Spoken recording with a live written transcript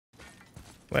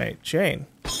Wait, chain.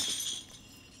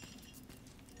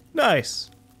 Nice.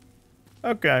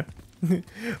 Okay.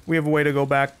 We have a way to go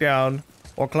back down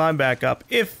or climb back up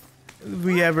if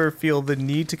we ever feel the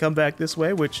need to come back this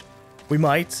way, which we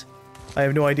might. I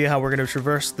have no idea how we're going to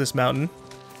traverse this mountain.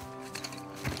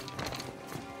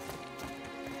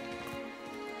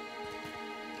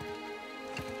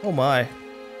 Oh my.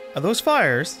 Are those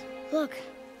fires? Look.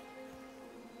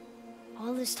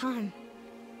 All this time,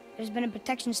 there's been a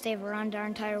protection stave around our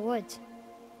entire woods.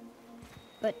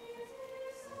 But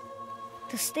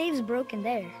the stave's broken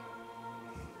there.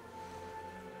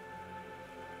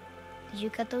 Did you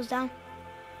cut those down?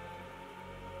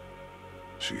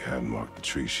 She had marked the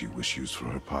tree she wished used for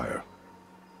her pyre.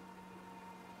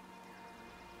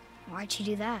 Why'd she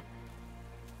do that?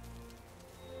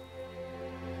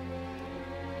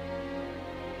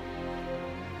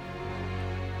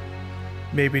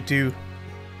 Maybe to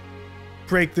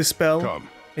break the spell Come.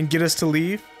 and get us to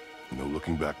leave? No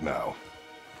looking back now.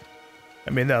 I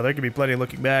mean, no, there could be plenty of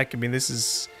looking back. I mean, this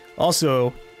is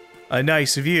also a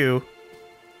nice view.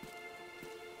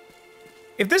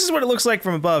 If this is what it looks like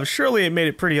from above, surely it made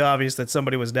it pretty obvious that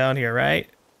somebody was down here, right?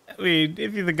 I mean,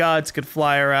 if the gods could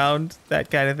fly around, that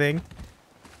kind of thing.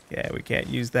 Yeah, we can't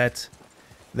use that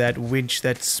winch,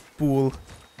 that spool.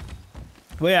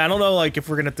 But yeah, I don't know, like, if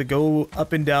we're gonna have to go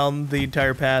up and down the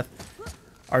entire path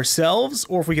ourselves,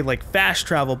 or if we can, like, fast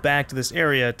travel back to this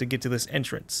area to get to this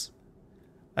entrance.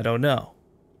 I don't know.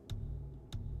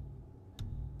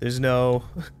 There's no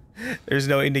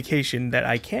indication that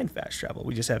I can fast travel.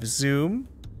 We just have zoom,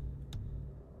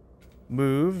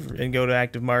 move, and go to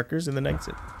active markers, and then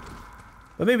exit.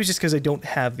 But maybe it's just because I don't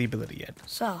have the ability yet.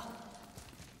 So,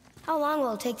 how long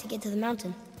will it take to get to the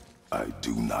mountain? I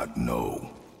do not know.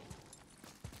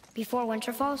 Before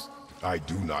winter falls? I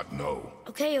do not know.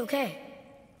 Okay.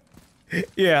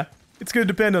 Yeah, it's gonna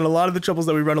depend on a lot of the troubles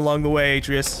that we run along the way,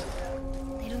 Atreus.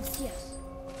 They don't see us.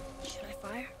 Should I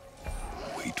fire?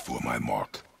 Wait for my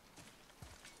mark.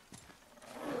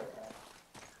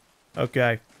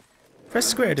 Okay. Press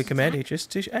square to command Atreus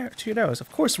to shoot arrows.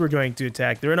 Of course we're going to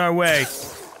attack. They're in our way.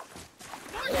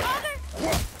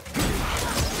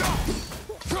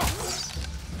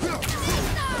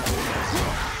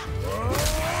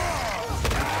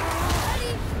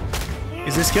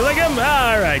 Is this killing him?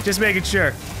 Alright, just making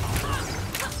sure.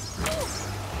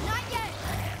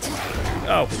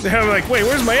 Oh, they're like, wait,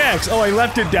 where's my axe? Oh, I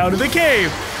left it down in the cave.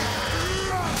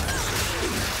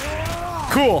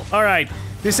 Cool, alright.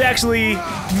 This actually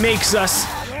makes us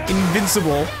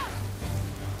invincible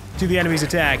to the enemy's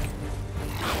attack.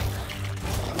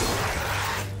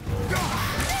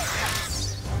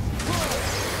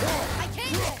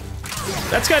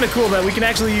 That's kind of cool that we can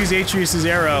actually use Atreus'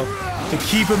 arrow to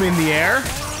keep him in the air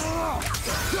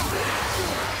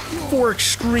for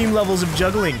extreme levels of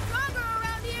juggling.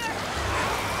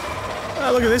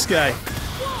 Oh, look at this guy.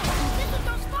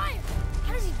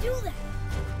 How does he do that?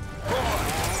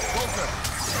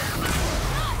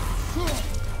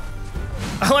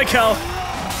 I like how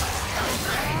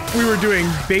we were doing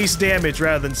base damage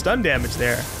rather than stun damage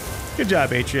there. Good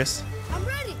job, Atreus. I'm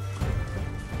ready.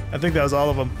 I think that was all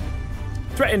of them.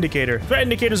 Threat indicator. Threat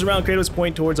indicators around Kratos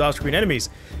point towards off-screen enemies.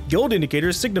 Gold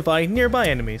indicators signify nearby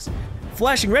enemies.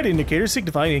 Flashing red indicators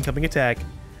signifying incoming attack.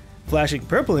 Flashing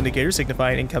purple indicators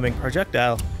signifying incoming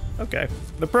projectile. Okay.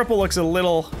 The purple looks a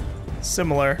little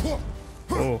similar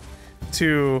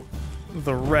to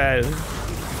the red.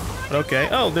 But okay.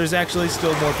 Oh, there's actually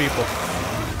still more people.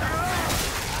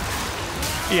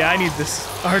 Yeah, I need this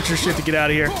archer shit to get out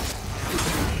of here.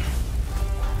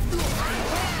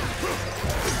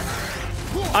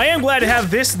 I am glad to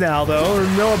have this now, though, or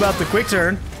know about the quick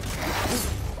turn.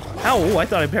 Ow, I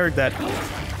thought I parried that.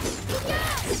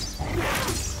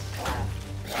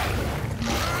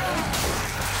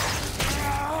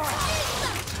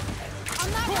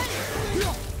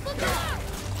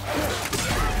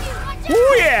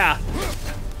 Ooh, yeah!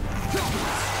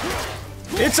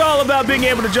 It's all about being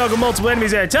able to juggle multiple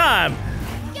enemies at a time.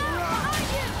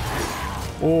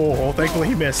 Oh, thankfully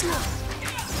he missed.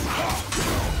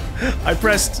 I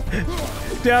pressed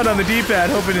down on the D-pad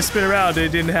hoping to spin around, and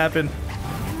it didn't happen.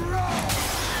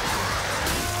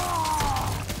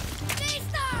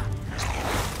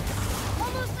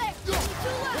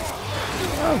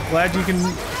 Oh, glad you can...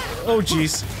 Oh,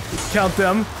 jeez. Count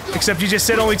them. Except you just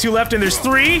said only 2 left and there's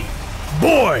 3?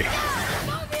 Boy!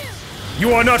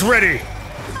 You are not ready!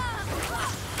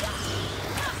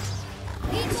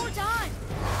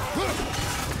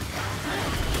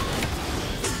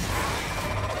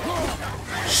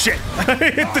 Shit! I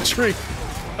hit the tree.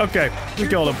 Okay, we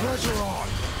killed him.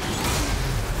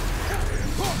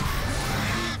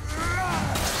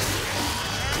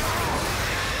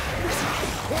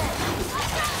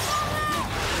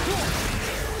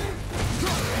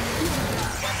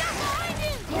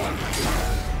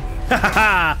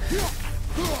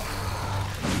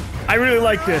 I really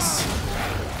like this.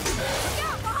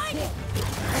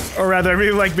 Or rather, I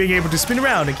really like being able to spin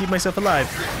around and keep myself alive.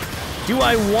 Do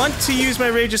I want to use my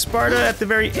Rage of Sparta at the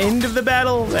very end of the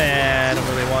battle? I don't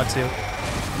really want to.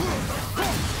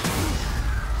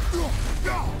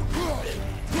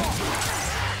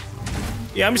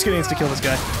 Yeah, I'm just gonna insta-kill this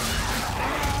guy.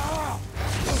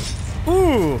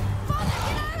 Ooh!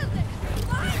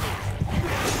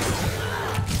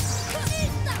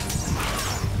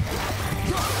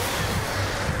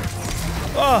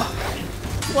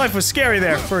 Oh! Life was scary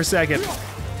there for a second.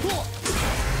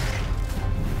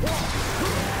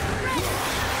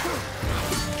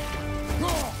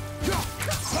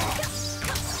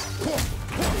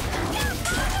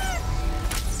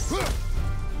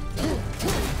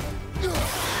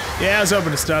 Yeah, I was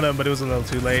hoping to stun him, but it was a little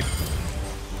too late.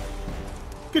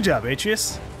 Good job,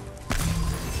 Atreus.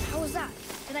 How was that?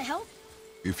 Did I help?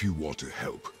 If you want to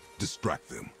help, distract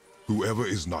them. Whoever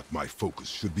is not my focus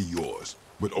should be yours,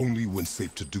 but only when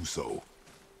safe to do so.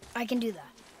 I can do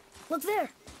that. Look there.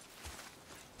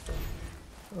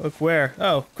 Look where?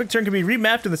 Oh, quick turn can be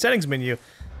remapped in the settings menu.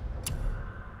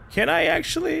 Can I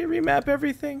actually remap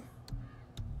everything?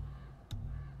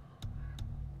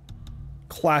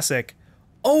 Classic.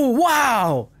 Oh,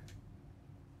 wow!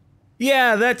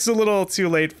 Yeah, that's a little too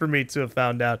late for me to have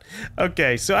found out.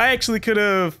 Okay, so I actually could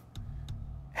have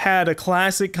had a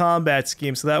classic combat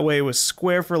scheme, so that way it was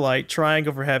square for light,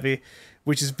 triangle for heavy,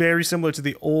 which is very similar to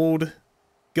the old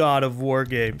God of War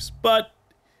games. But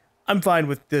I'm fine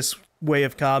with this way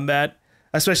of combat,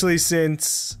 especially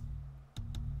since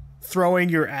throwing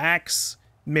your axe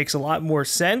makes a lot more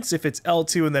sense if it's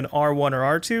L2 and then R1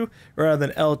 or R2, rather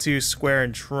than L2 square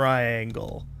and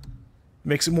triangle.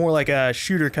 Makes it more like a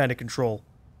shooter kind of control.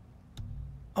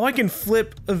 Oh, I can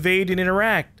flip, evade, and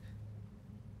interact.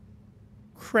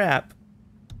 Crap.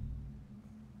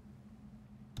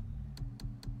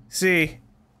 See,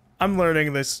 I'm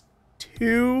learning this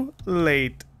too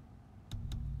late.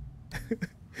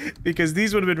 Because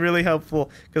these would have been really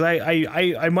helpful, because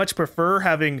I much prefer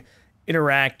having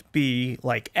interact be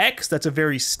like X. That's a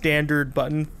very standard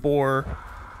button for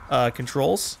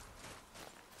controls.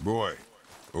 Boy,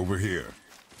 over here.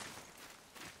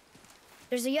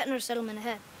 There's a Yetnar settlement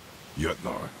ahead.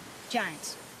 Yetnar.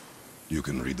 Giants. You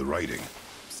can read the writing.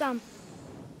 Some.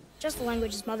 Just the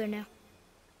language his mother knew.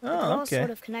 But they're Oh, all okay. sort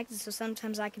of connected, so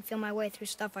sometimes I can feel my way through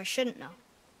stuff I shouldn't know.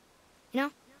 You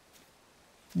know?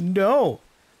 No.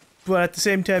 But at the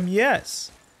same time,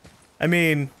 yes. I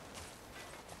mean,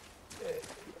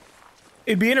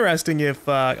 it'd be interesting if,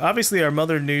 obviously our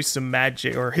mother knew some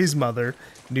magic, or his mother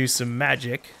knew some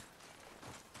magic.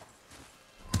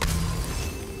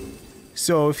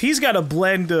 So if he's got a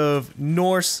blend of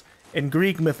Norse and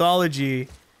Greek mythology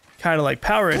kind of like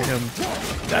power in him,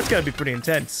 that's gotta be pretty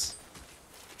intense.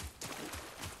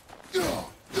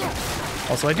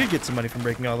 Also, I did get some money from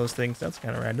breaking all those things. That's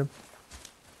kind of random.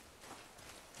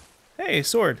 Hey,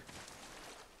 sword.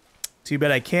 Too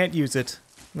bad I can't use it.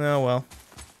 Oh well.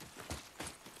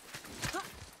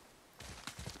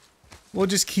 We'll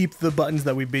just keep the buttons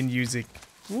that we've been using.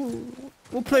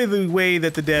 We'll play the way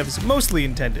that the devs mostly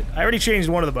intended. I already changed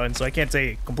one of the buttons, so I can't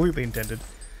say completely intended.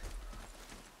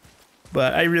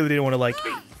 But I really didn't want to, like,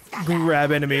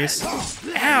 grab enemies.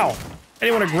 Ow! I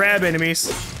didn't want to grab enemies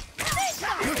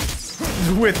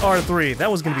with R3. That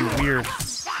was gonna be weird.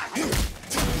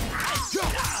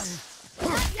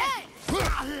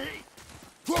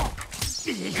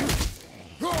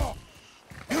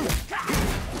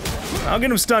 I'll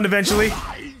get him stunned eventually.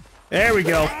 There we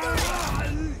go.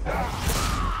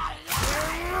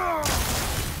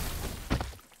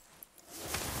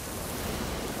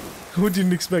 Who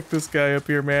didn't expect this guy up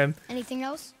here, man? Anything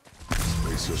else?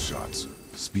 Space your shots.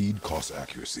 Speed costs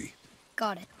accuracy.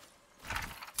 Got it.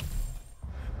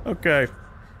 Okay.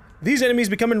 These enemies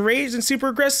become enraged and super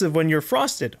aggressive when you're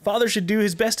frosted. Father should do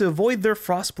his best to avoid their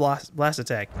frost blast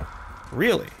attack.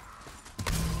 Really?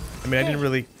 I mean, I didn't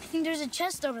really... I think there's a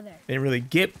chest over there. Didn't really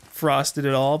get frosted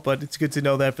at all, but it's good to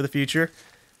know that for the future.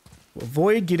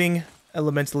 Avoid getting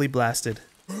elementally blasted.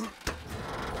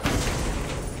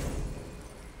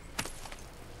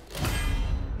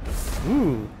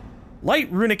 Ooh.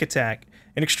 Light runic attack.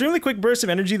 An extremely quick burst of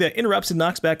energy that interrupts and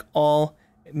knocks back all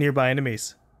nearby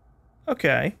enemies.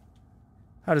 Okay.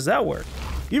 How does that work?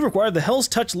 You've acquired the Hell's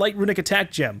Touch Light Runic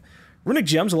Attack Gem. Runic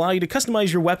gems allow you to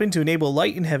customize your weapon to enable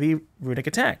light and heavy runic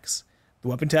attacks. The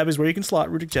weapon tab is where you can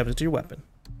slot runic gems into your weapon.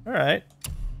 Alright.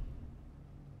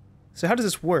 So how does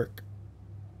this work?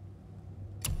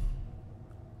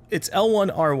 It's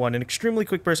L1, R1, an extremely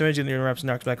quick burst of energy that interrupts and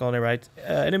knocks back all nearby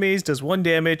enemies, does 1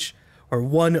 damage, or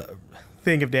 1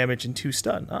 thing of damage and 2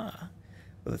 stun. Ah.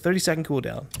 with a 30-second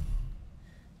cooldown.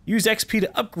 Use XP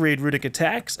to upgrade runic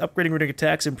attacks. Upgrading runic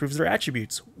attacks improves their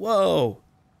attributes. Whoa!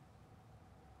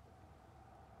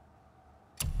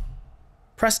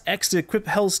 Press X to equip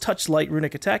Hell's Touchlight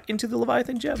runic attack into the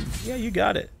Leviathan gem. Yeah, you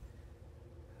got it.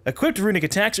 Equipped runic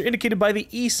attacks are indicated by the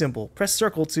E symbol. Press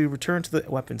circle to return to the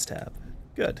weapons tab.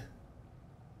 Good.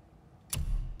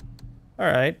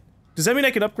 Alright. Does that mean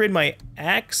I can upgrade my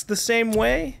axe the same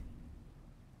way?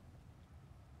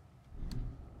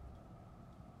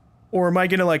 Or am I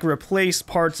gonna like replace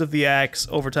parts of the axe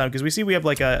over time? Because we see we have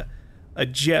like a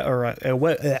jet or a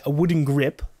wooden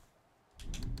grip.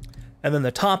 And then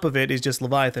the top of it is just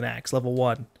Leviathan axe, level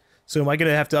 1. So am I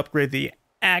gonna have to upgrade the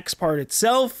axe part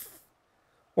itself?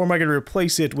 Or am I gonna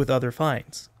replace it with other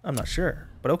finds? I'm not sure,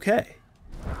 but okay.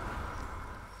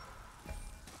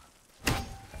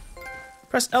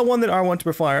 Press L1 then R1 to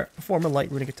perform a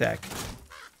light runic attack.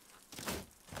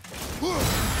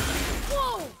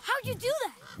 Whoa! How'd you do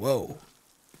that? Whoa.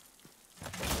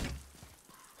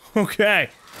 Okay.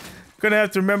 Gonna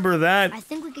have to remember that I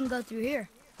think we can go through here.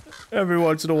 every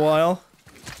once in a while.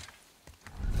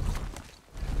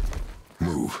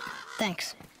 Move.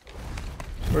 Thanks.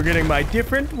 We're getting my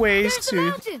different ways There's the to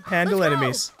mountain. handle Let's go.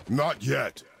 enemies. Not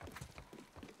yet.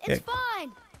 It's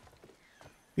fine.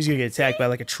 He's gonna get attacked by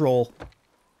like a troll.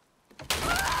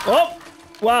 Oh!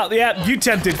 Wow, yeah, you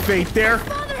tempted fate there.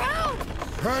 Father, help!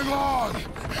 Hang on!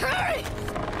 Hurry!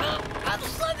 I'm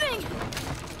slipping!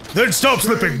 Then stop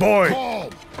slipping, boy! Calm.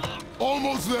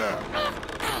 Almost there.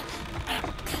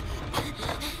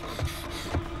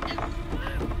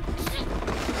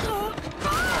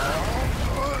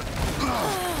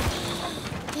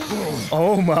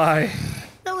 Oh my.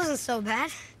 That wasn't so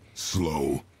bad.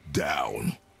 Slow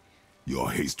down.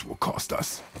 Your haste will cost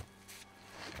us.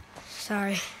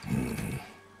 Sorry.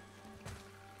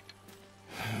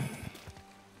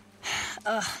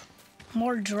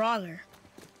 More Draugr.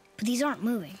 But these aren't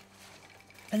moving.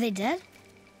 Are they dead?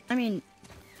 I mean,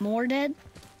 more dead?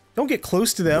 Don't get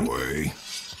close to them. Boy.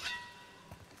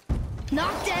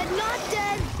 Not dead, not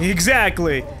dead!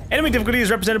 Exactly. Enemy difficulty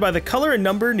is represented by the color and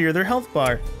number near their health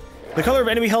bar. The color of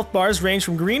enemy health bars range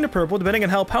from green to purple depending on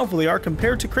how powerful they are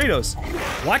compared to Kratos.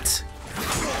 What?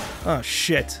 Oh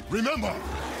shit. Remember,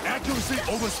 accuracy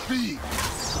over speed.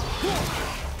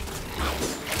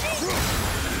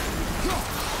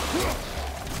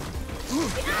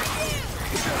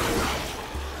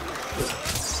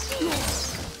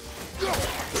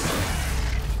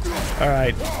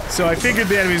 Alright, so I figured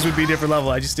the enemies would be different level,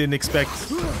 I just didn't expect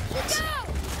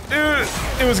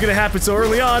it was gonna happen so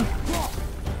early on.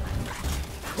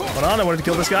 Hold on, I wanted to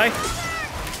kill this guy.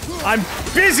 I'm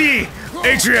busy,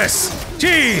 Atreus!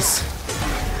 Jeez!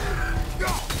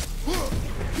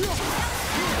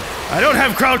 I don't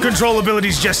have crowd control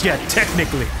abilities just yet,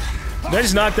 technically. Did I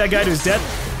just knock that guy to his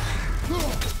death?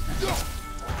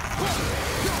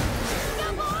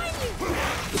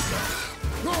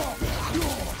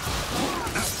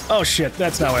 Oh shit,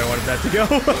 that's not where I wanted that to go.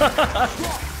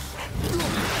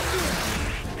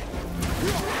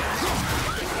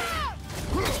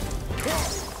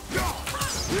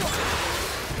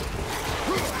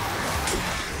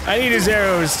 I need his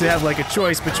arrows to have like a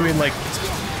choice between like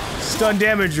stun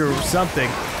damage or something.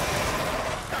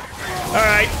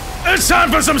 Alright, it's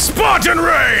time for some Spartan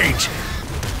rage!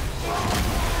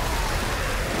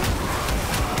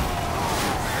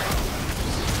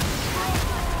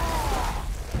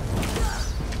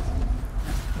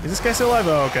 Is this guy still alive?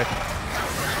 Oh, okay.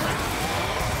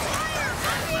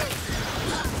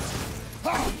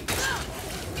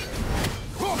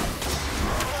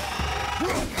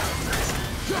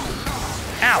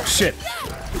 Ow, shit.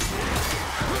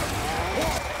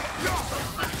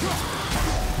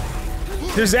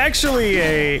 There's actually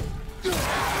a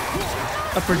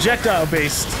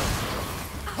projectile-based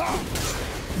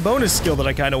bonus skill that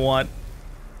I kind of want.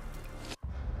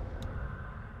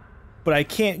 But I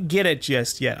can't get it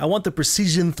just yet. I want the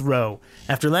precision throw.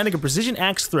 After landing a precision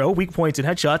axe throw, weak points and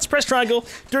headshots, press triangle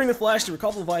during the flash to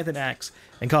recall the Leviathan axe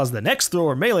and cause the next throw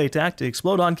or melee attack to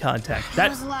explode on contact. That That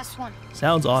was the last one.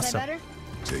 sounds Is that awesome. better?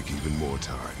 Take even more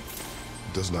time.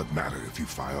 It does not matter if you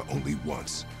fire only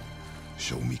once.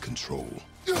 Show me control.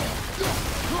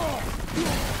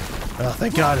 Oh,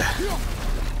 thank God.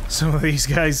 Some of these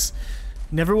guys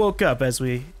never woke up as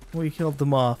we killed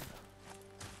them off.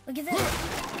 Look at this.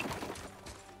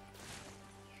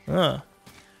 Huh.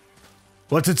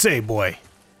 What's it say, boy?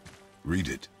 Read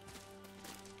it.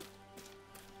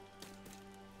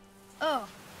 Oh,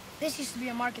 this used to be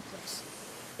a marketplace.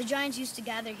 The giants used to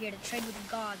gather here to trade with the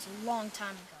gods a long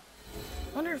time ago.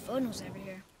 Wonder if Odin was ever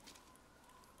here.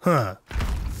 Huh.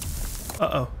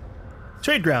 Uh-oh.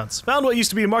 Trade grounds. Found what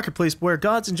used to be a marketplace where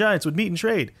gods and giants would meet and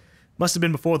trade. Must have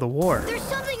been before the war. There's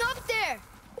something up there!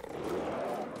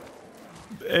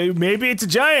 Maybe it's a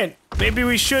giant. Maybe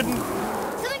we shouldn't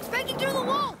Something's breaking through the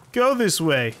wall! go this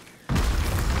way.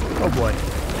 Oh boy.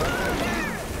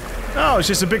 Oh, it's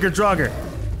just a bigger Draugr.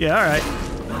 Yeah, alright.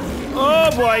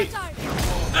 Oh boy.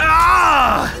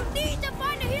 Ah! You need to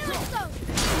find a healing stone!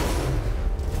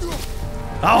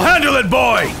 I'll handle it,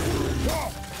 boy!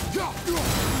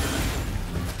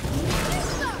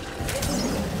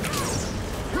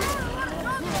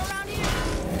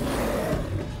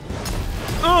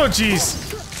 Oh, jeez.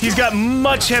 He's got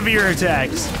much heavier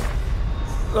attacks.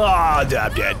 Ah, oh, I'm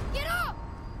dead. Get up!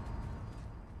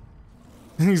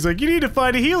 He's like, you need to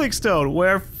find a healing stone.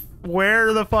 Where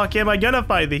the fuck am I gonna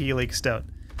find the healing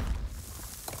stone?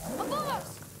 Above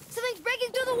us! Something's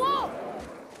breaking through the wall!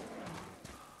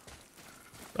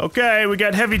 Okay, we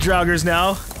got heavy Draugrs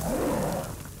now.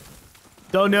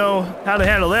 Don't know how to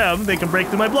handle them. They can break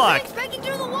through my block. Something's breaking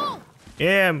through the wall!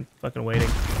 Yeah, I'm fucking waiting.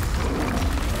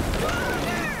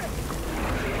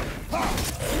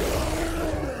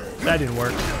 That didn't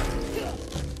work. Yeah!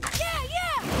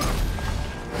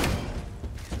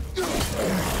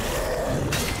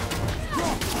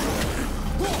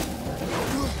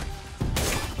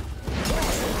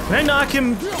 Can I knock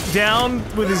him down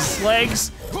with his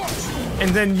legs?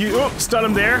 And then you stun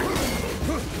him there?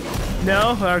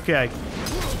 No? Okay.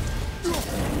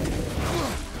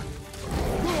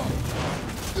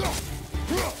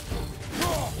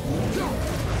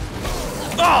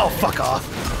 Oh, fuck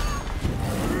off.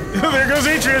 There goes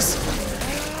Atreus.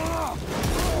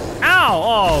 Ow!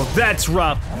 Oh, that's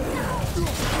rough.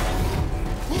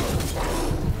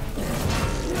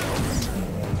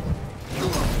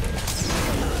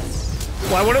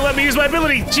 Why won't it let me use my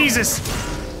ability? Jesus!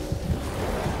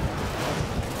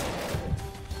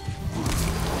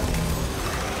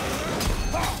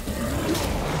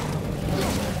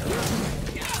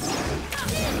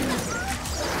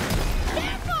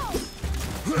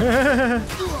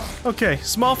 Okay,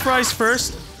 small fries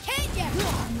first.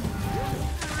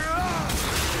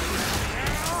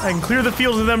 I can clear the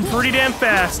field of them pretty damn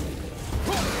fast.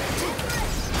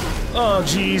 Oh,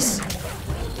 jeez.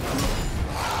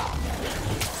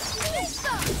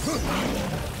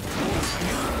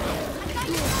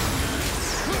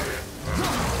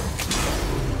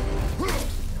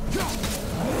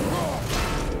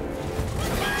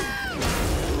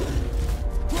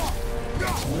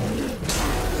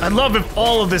 I'd love if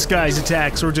all of this guy's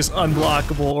attacks were just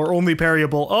unblockable or only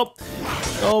parryable. Oh,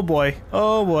 oh boy,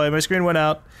 my screen went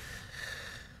out.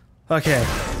 Okay,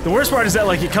 the worst part is that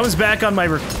like it comes back on my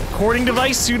recording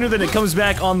device sooner than it comes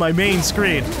back on my main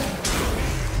screen.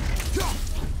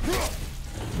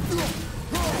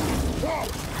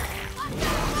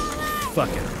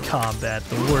 Fucking combat,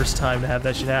 the worst time to have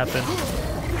that shit happen.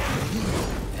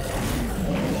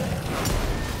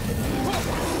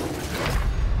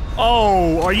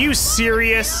 Oh, are you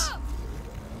serious?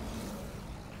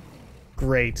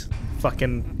 Great.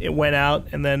 Fucking, it went out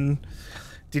and then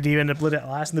didn't even end up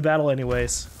lasting the battle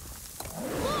anyways.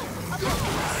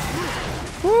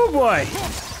 Oh boy.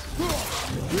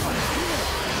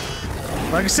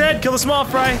 Like I said, kill the small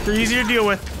fry. They're easier to deal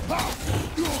with.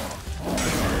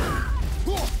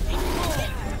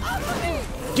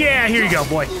 Yeah, here you go,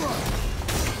 boy.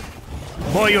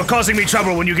 Boy, you're causing me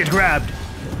trouble when you get grabbed.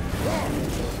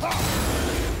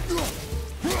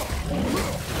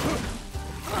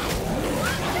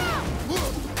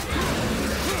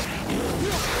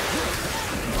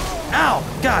 Ow!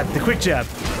 God, the quick jab.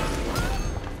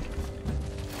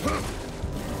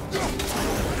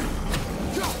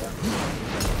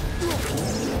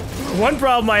 One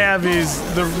problem I have is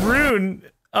the rune.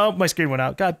 Oh, my screen went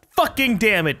out. God fucking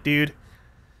damn it, dude.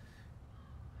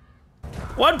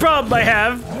 One problem I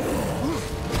have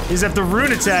is that the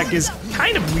rune attack is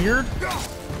kind of weird.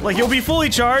 Like, you'll be fully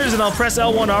charged and I'll press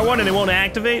L1, R1 and it won't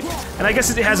activate. And I guess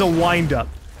it has a wind up.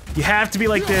 You have to be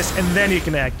like this and then you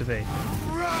can activate.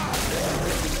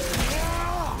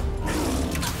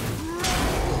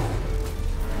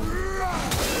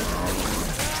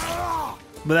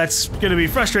 But that's gonna be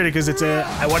frustrating because it's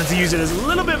I wanted to use it as a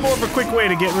little bit more of a quick way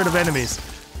to get rid of enemies.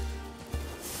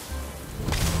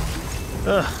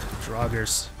 Ugh,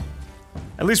 Draugrs.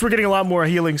 At least we're getting a lot more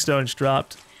healing stones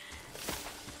dropped.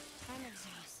 I'm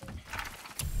exhausted.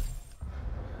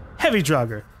 Heavy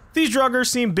Draugr. These Draugr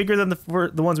seem bigger than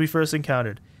the ones we first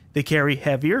encountered. They carry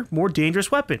heavier, more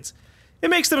dangerous weapons. It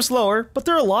makes them slower, but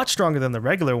they're a lot stronger than the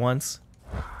regular ones.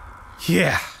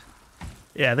 Yeah.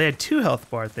 Yeah, they had 2 health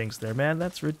bar things there, man.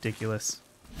 That's ridiculous.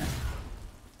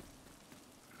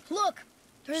 Look,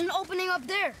 there's an opening up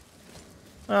there.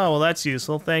 Oh, well, that's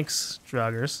useful. Thanks,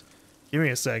 joggers. Give me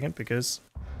a second, because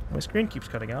my screen keeps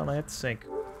cutting out and I have to sync.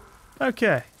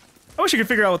 Okay. I wish I could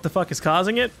figure out what the fuck is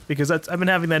causing it, because I've been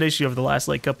having that issue over the last,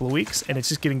 like, couple of weeks, and it's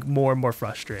just getting more and more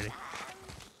frustrating.